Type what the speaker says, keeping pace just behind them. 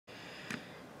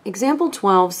Example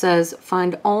 12 says,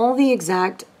 find all the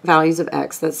exact values of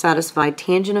x that satisfy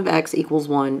tangent of x equals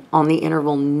 1 on the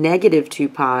interval negative 2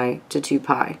 pi to 2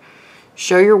 pi.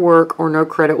 Show your work or no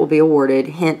credit will be awarded.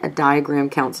 Hint, a diagram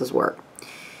counts as work.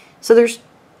 So there's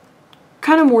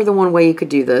kind of more than one way you could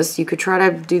do this. You could try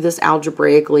to do this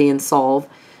algebraically and solve,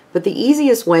 but the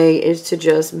easiest way is to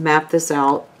just map this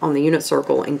out on the unit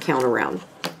circle and count around.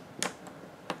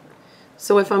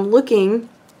 So if I'm looking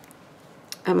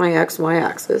at my xy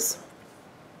axis,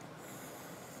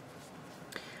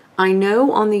 I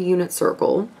know on the unit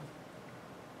circle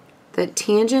that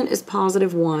tangent is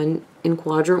positive 1 in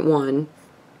quadrant 1,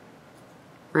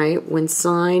 right, when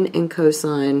sine and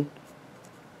cosine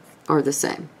are the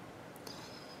same.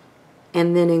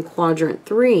 And then in quadrant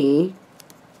 3,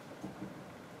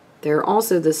 they're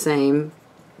also the same,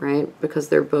 right, because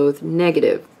they're both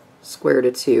negative square root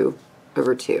of 2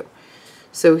 over 2.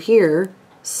 So here,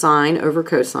 sine over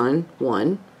cosine,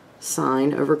 1.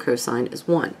 Sine over cosine is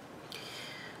 1.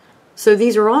 So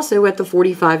these are also at the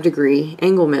 45-degree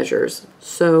angle measures.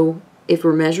 So if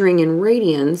we're measuring in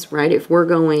radians, right, if we're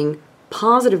going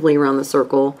positively around the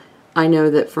circle, I know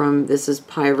that from this is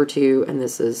pi over 2 and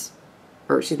this is,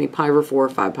 or excuse me, pi over 4,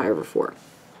 5 pi over 4.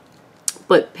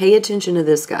 But pay attention to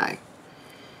this guy.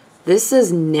 This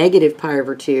says negative pi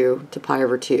over 2 to pi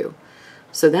over 2.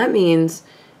 So that means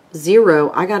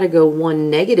 0, I got to go one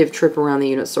negative trip around the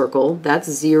unit circle. That's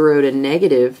 0 to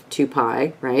negative 2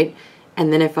 pi, right?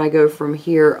 And then if I go from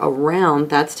here around,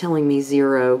 that's telling me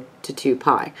 0 to 2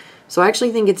 pi. So I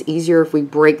actually think it's easier if we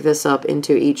break this up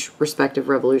into each respective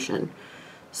revolution.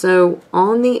 So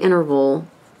on the interval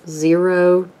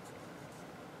 0,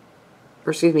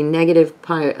 or excuse me, negative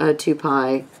 2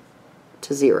 pi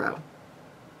to 0.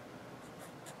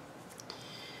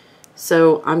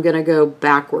 So I'm going to go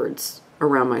backwards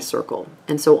around my circle.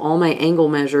 And so all my angle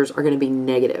measures are going to be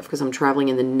negative because I'm traveling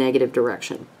in the negative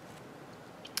direction.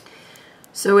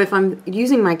 So if I'm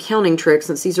using my counting trick,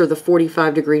 since these are the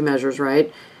 45-degree measures,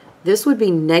 right, this would be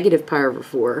negative pi over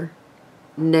 4,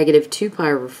 negative 2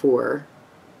 pi over 4,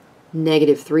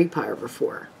 negative 3 pi over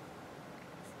 4.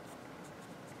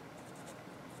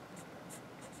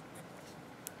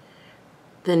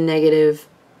 Then negative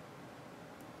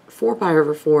 4 pi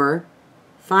over 4,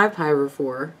 5 pi over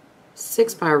 4,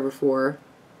 6 pi over 4,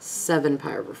 7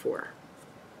 pi over 4.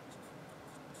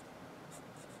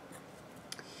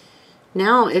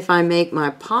 Now if I make my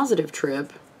positive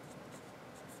trip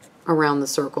around the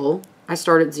circle, I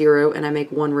start at 0 and I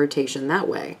make one rotation that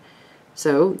way.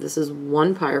 So this is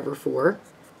 1 pi over 4,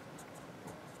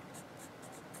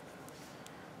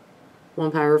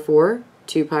 1 pi over 4,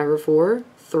 2 pi over 4,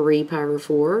 3 pi over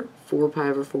 4, 4 pi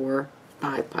over 4,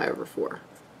 5 pi over 4.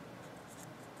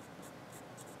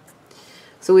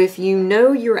 So if you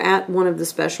know you're at one of the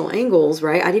special angles,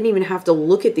 right, I didn't even have to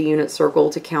look at the unit circle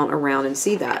to count around and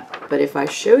see that. But if I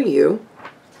show you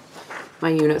my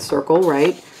unit circle,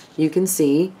 right, you can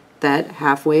see that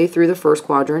halfway through the first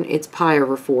quadrant, it's pi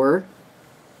over 4,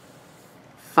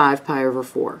 5 pi over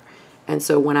 4. And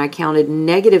so when I counted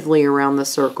negatively around the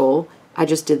circle, I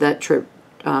just did that trick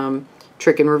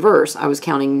in reverse. I was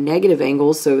counting negative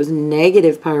angles, so it was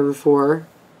negative pi over 4,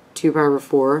 2 pi over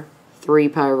 4, 3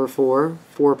 pi over 4,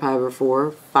 4 pi over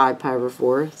 4, 5 pi over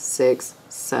 4, 6,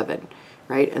 7,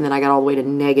 right? And then I got all the way to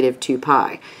negative 2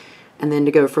 pi. And then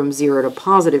to go from 0 to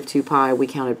positive 2 pi, we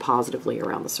counted positively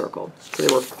around the circle. So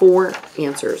there were 4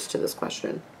 answers to this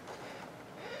question.